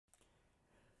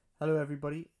Hello,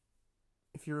 everybody.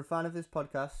 If you're a fan of this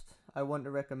podcast, I want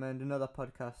to recommend another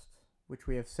podcast which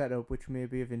we have set up which may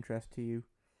be of interest to you.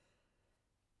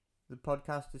 The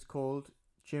podcast is called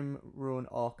Jim Rohn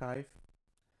Archive,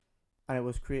 and it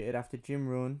was created after Jim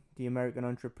Rohn, the American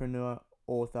entrepreneur,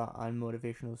 author, and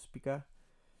motivational speaker.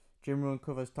 Jim Rohn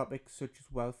covers topics such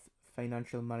as wealth,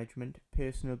 financial management,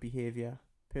 personal behavior,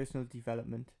 personal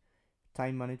development,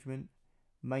 time management,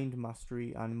 mind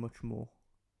mastery, and much more.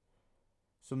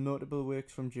 Some notable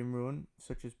works from Jim Rohn,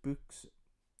 such as books,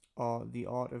 are The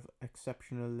Art of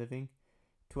Exceptional Living,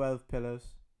 12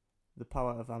 Pillars, The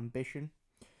Power of Ambition.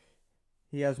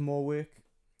 He has more work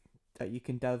that you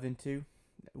can delve into.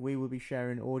 We will be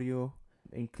sharing audio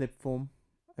in clip form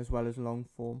as well as long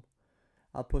form.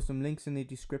 I'll put some links in the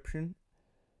description.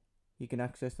 You can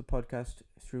access the podcast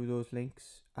through those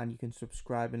links, and you can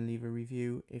subscribe and leave a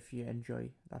review if you enjoy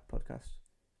that podcast.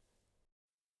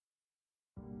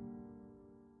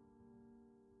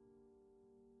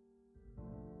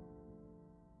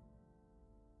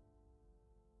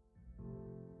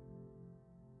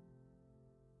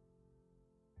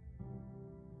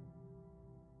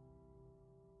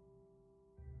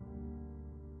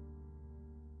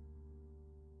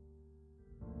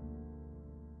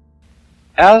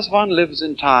 As one lives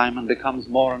in time and becomes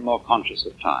more and more conscious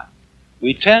of time,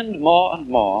 we tend more and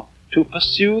more to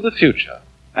pursue the future,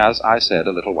 as I said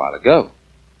a little while ago.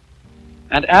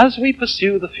 And as we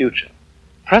pursue the future,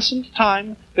 present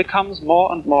time becomes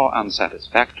more and more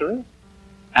unsatisfactory,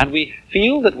 and we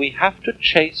feel that we have to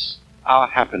chase our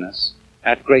happiness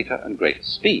at greater and greater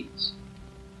speeds.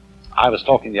 I was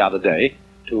talking the other day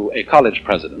to a college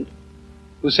president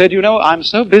who said, I'm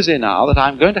so busy now that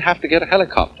I'm going to have to get a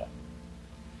helicopter.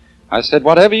 I said,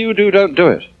 whatever you do, don't do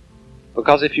it,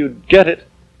 because if you get it,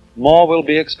 more will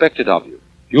be expected of you.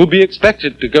 You'll be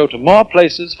expected to go to more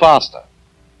places faster.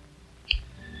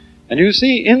 And you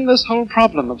see, in this whole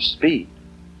problem of speed,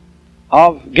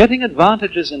 of getting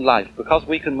advantages in life because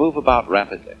we can move about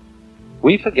rapidly,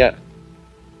 we forget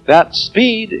that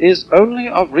speed is only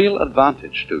of real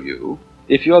advantage to you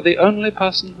if you're the only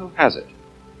person who has it.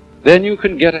 Then you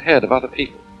can get ahead of other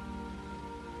people.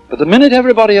 But the minute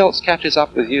everybody else catches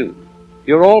up with you,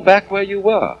 you're all back where you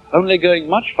were, only going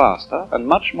much faster and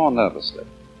much more nervously.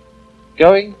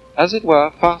 Going, as it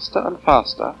were, faster and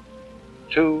faster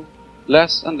to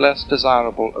less and less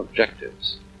desirable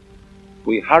objectives.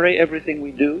 We hurry everything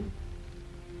we do.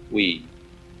 We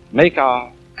make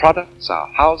our products, our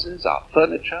houses, our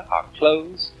furniture, our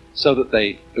clothes, so that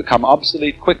they become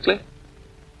obsolete quickly.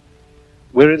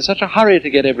 We're in such a hurry to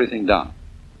get everything done.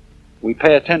 We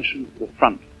pay attention to the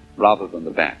front rather than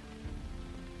the back.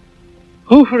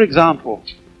 Who, for example,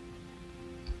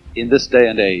 in this day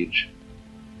and age,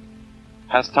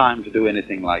 has time to do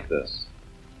anything like this?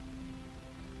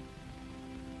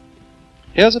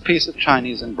 Here's a piece of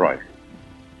Chinese embroidery.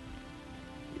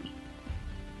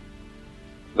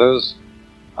 Those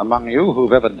among you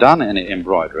who've ever done any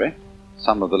embroidery,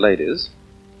 some of the ladies,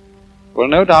 will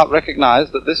no doubt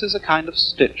recognize that this is a kind of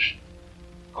stitch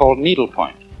called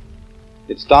needlepoint.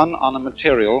 It's done on a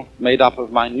material made up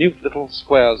of minute little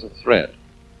squares of thread,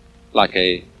 like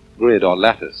a grid or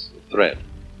lattice of thread.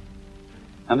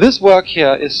 And this work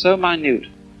here is so minute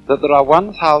that there are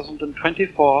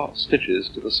 1,024 stitches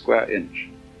to the square inch.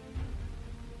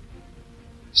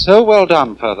 So well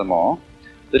done, furthermore,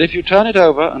 that if you turn it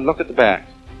over and look at the back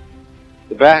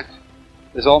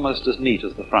is almost as neat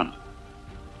as the front.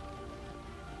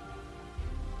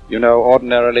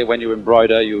 Ordinarily when you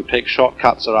embroider, you take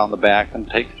shortcuts around the back and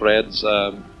take threads,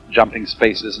 jumping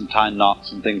spaces and tying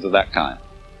knots and things of that kind.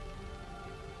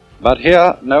 But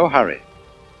here, no hurry.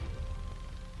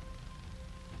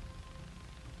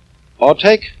 Or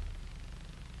take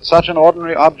such an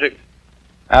ordinary object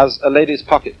as a lady's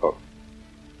pocketbook.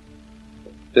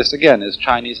 This again is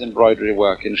Chinese embroidery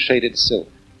work in shaded silk,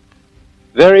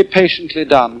 very patiently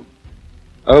done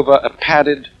over a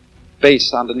padded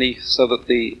base underneath so that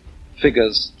the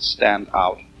figures stand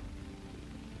out.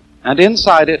 And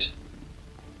inside it,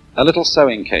 a little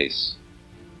sewing case,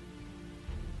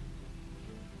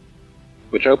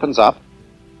 which opens up,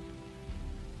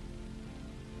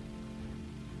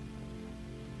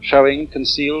 showing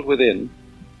concealed within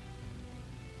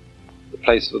the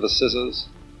place for the scissors,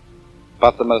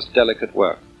 but the most delicate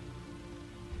work.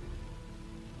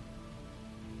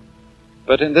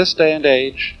 But in this day and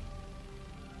age,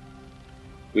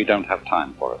 we don't have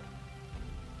time for it.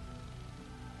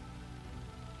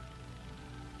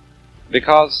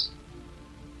 Because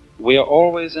we are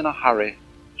always in a hurry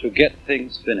to get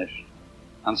things finished,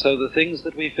 and so the things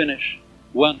that we finish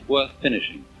weren't worth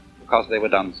finishing because they were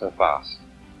done so fast.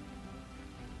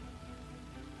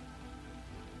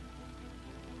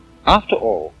 After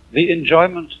all, the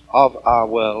enjoyment of our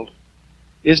world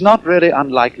is not really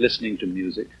unlike listening to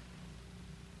music.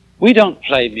 We don't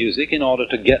play music in order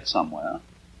to get somewhere.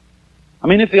 I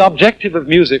mean, if the objective of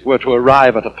music were to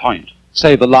arrive at a point,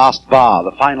 say the last bar,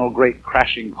 the final great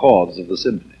crashing chords of the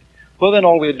symphony, well, then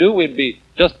all we'd do, we'd be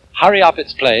just hurry up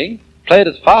its playing, play it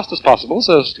as fast as possible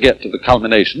so as to get to the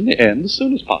culmination, the end, as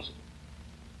soon as possible.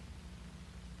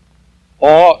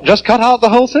 Or just cut out the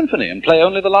whole symphony and play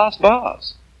only the last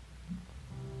bars.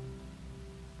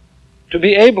 To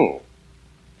be able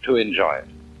to enjoy it,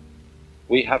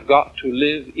 we have got to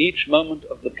live each moment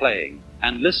of the playing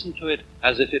and listen to it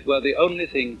as if it were the only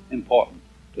thing important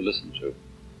to listen to.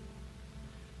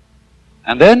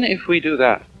 And then if we do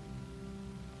that,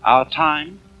 our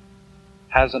time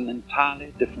has an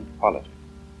entirely different quality.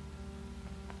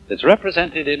 It's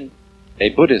represented in a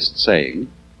Buddhist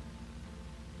saying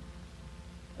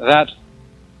that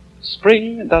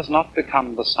spring does not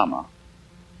become the summer.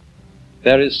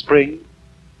 There is spring,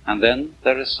 and then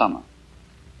there is summer.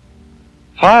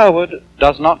 Firewood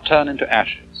does not turn into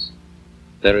ashes.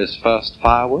 There is first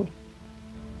firewood,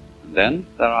 and then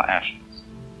there are ashes.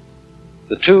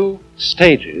 The two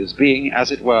stages being,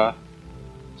 as it were,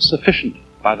 sufficient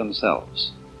by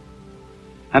themselves.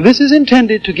 And this is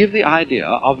intended to give the idea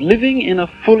of living in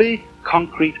a fully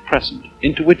concrete present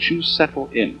into which you settle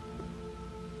in.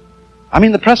 I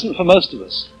mean, the present for most of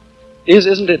us is,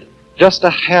 isn't it, just a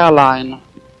hairline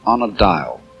on a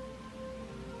dial.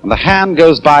 And the hand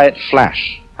goes by it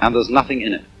flash, and there's nothing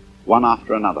in it, one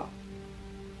after another.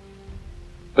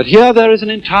 But here there is an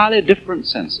entirely different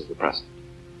sense of the present,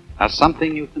 as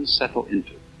something you can settle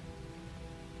into.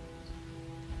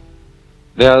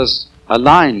 There's a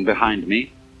line behind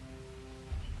me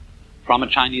from a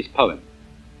Chinese poem,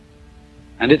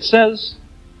 and it says,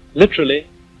 literally,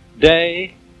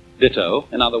 day, ditto,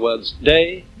 in other words,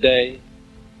 day, day,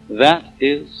 that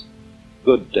is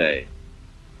good day.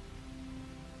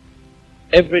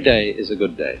 Every day is a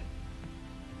good day.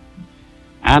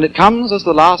 And it comes as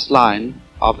the last line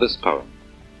of this poem.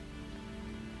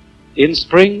 In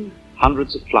spring,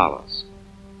 hundreds of flowers.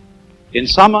 In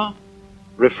summer,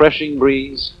 refreshing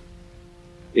breeze.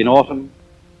 In autumn,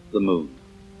 the moon.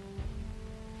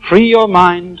 Free your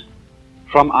mind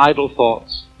from idle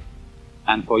thoughts,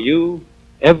 and for you,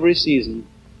 every season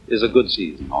is a good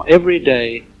season, or every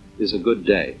day is a good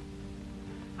day.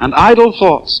 And idle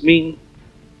thoughts mean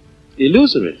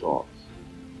illusory thoughts.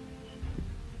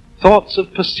 Thoughts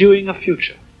of pursuing a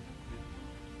future.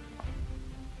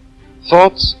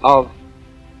 Thoughts of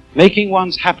making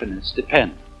one's happiness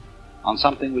depend on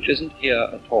something which isn't here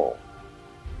at all.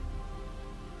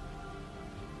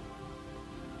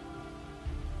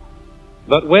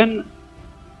 But when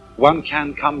one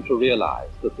can come to realize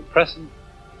that the present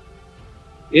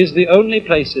is the only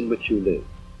place in which you live,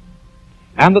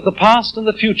 and that the past and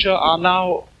the future are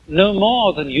now no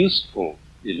more than useful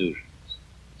illusions,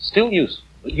 still useful,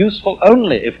 but useful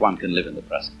only if one can live in the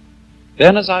present,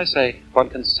 then, as I say, one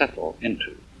can settle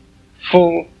into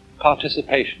full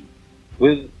participation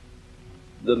with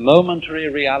the momentary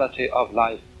reality of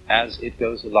life as it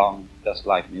goes along, just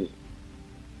like music.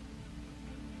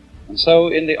 And so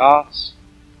in the arts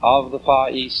of the Far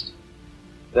East,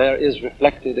 there is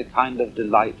reflected a kind of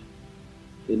delight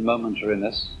in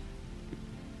momentariness.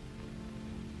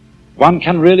 One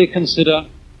can really consider,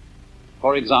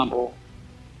 for example,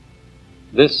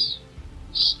 this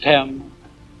stem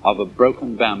of a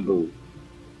broken bamboo.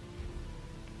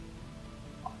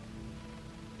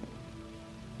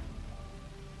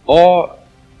 Or,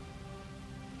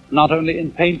 not only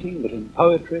in painting, but in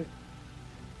poetry,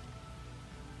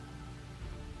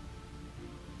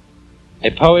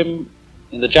 a poem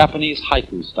in the Japanese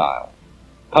haiku style,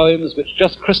 poems which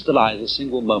just crystallize a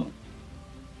single moment.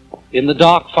 In the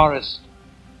dark forest,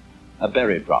 a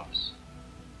berry drops,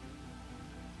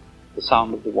 the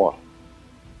sound of the water.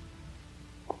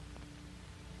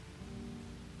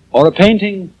 Or a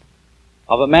painting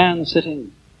of a man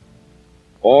sitting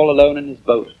all alone in his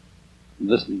boat and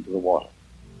listening to the water.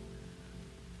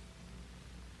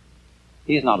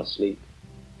 He's not asleep.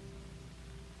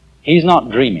 He's not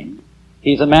dreaming.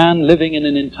 He's a man living in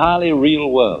an entirely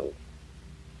real world,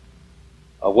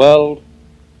 a world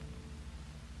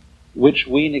which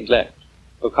we neglect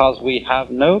because we have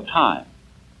no time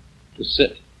to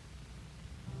sit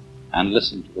and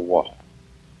listen to the water.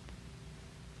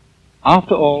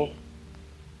 After all,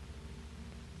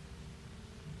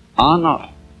 are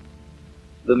not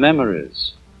the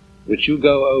memories which you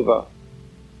go over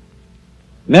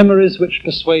memories which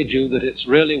persuade you that it's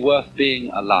really worth being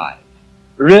alive?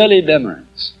 Really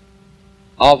memories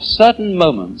of certain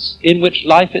moments in which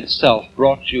life itself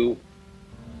brought you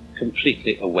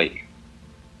completely awake.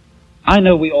 I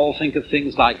know we all think of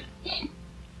things like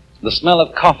the smell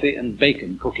of coffee and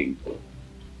bacon cooking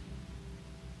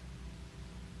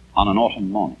on an autumn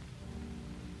morning,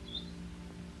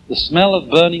 the smell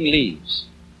of burning leaves.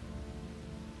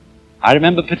 I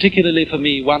remember particularly for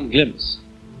me one glimpse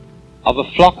of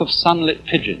a flock of sunlit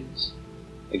pigeons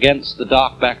against the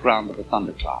dark background of a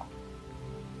thundercloud.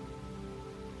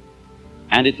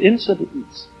 And it's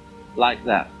incidents like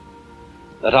that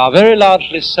that are very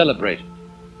largely celebrated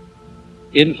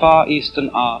in Far Eastern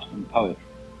art and poetry.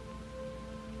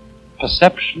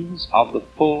 Perceptions of the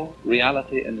full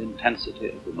reality and intensity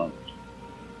of the moment.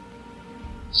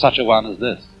 Such a one as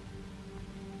this.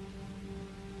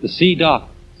 The sea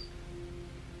darkens.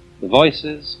 The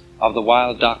voices of the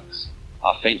wild ducks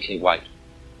are faintly white.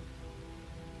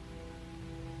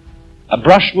 A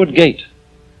brushwood gate,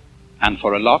 and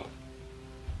for a lock,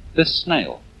 this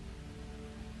snail.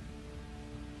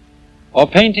 Or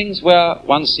paintings where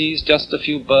one sees just a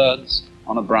few birds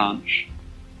on a branch,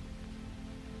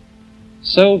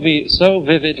 so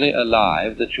vividly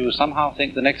alive that you somehow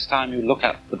think the next time you look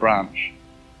at the branch,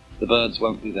 the birds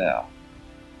won't be there.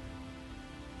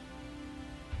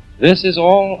 This is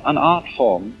all an art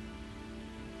form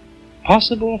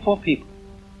possible for people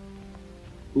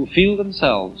who feel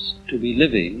themselves to be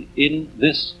living in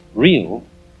this real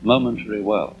momentary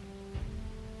world.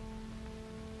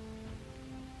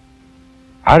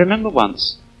 I remember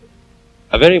once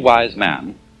a very wise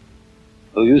man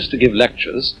who used to give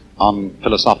lectures on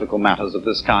philosophical matters of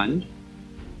this kind.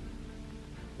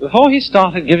 Before he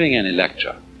started giving any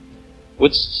lecture,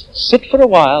 would sit for a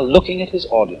while looking at his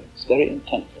audience very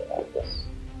intently like this.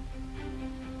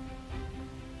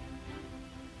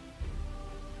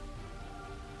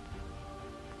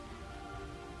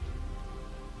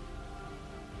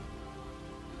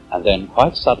 And then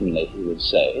quite suddenly he would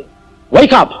say,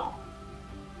 "Wake up!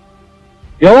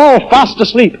 You're all fast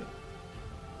asleep.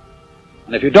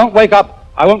 And if you don't wake up,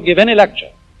 I won't give any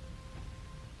lecture."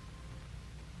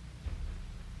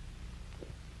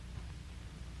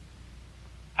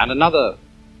 And another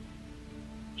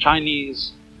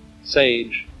Chinese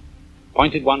sage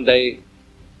pointed one day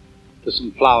to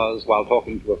some flowers while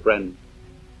talking to a friend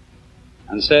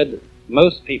and said,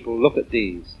 "Most people look at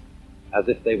these as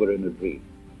if they were in a dream."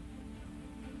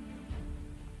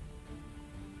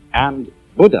 And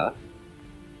Buddha,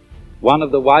 one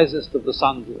of the wisest of the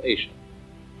sons of Asia,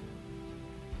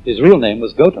 his real name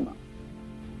was Gautama,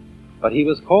 but he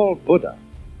was called Buddha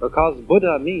because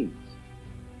Buddha means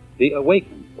the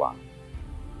awakened one,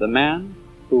 the man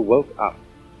who woke up.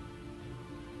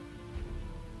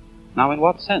 Now, in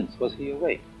what sense was he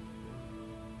awake?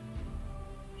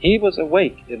 He was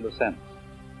awake in the sense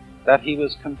that he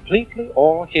was completely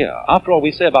all here. After all,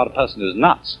 we say about a person who's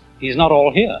nuts, he's not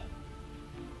all here.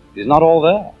 He's not all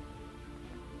there.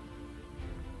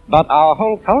 But our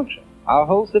whole culture, our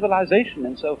whole civilization,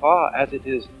 insofar as it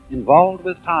is involved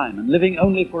with time and living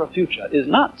only for a future, is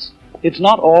nuts. It's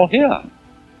not all here.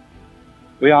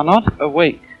 We are not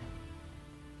awake.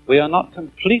 We are not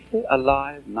completely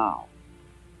alive now.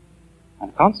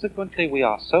 And consequently, we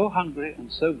are so hungry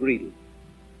and so greedy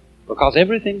because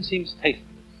everything seems tasteless.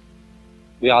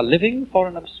 We are living for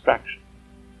an abstraction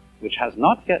which has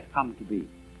not yet come to be,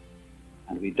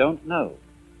 and we don't know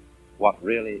what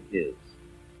really is.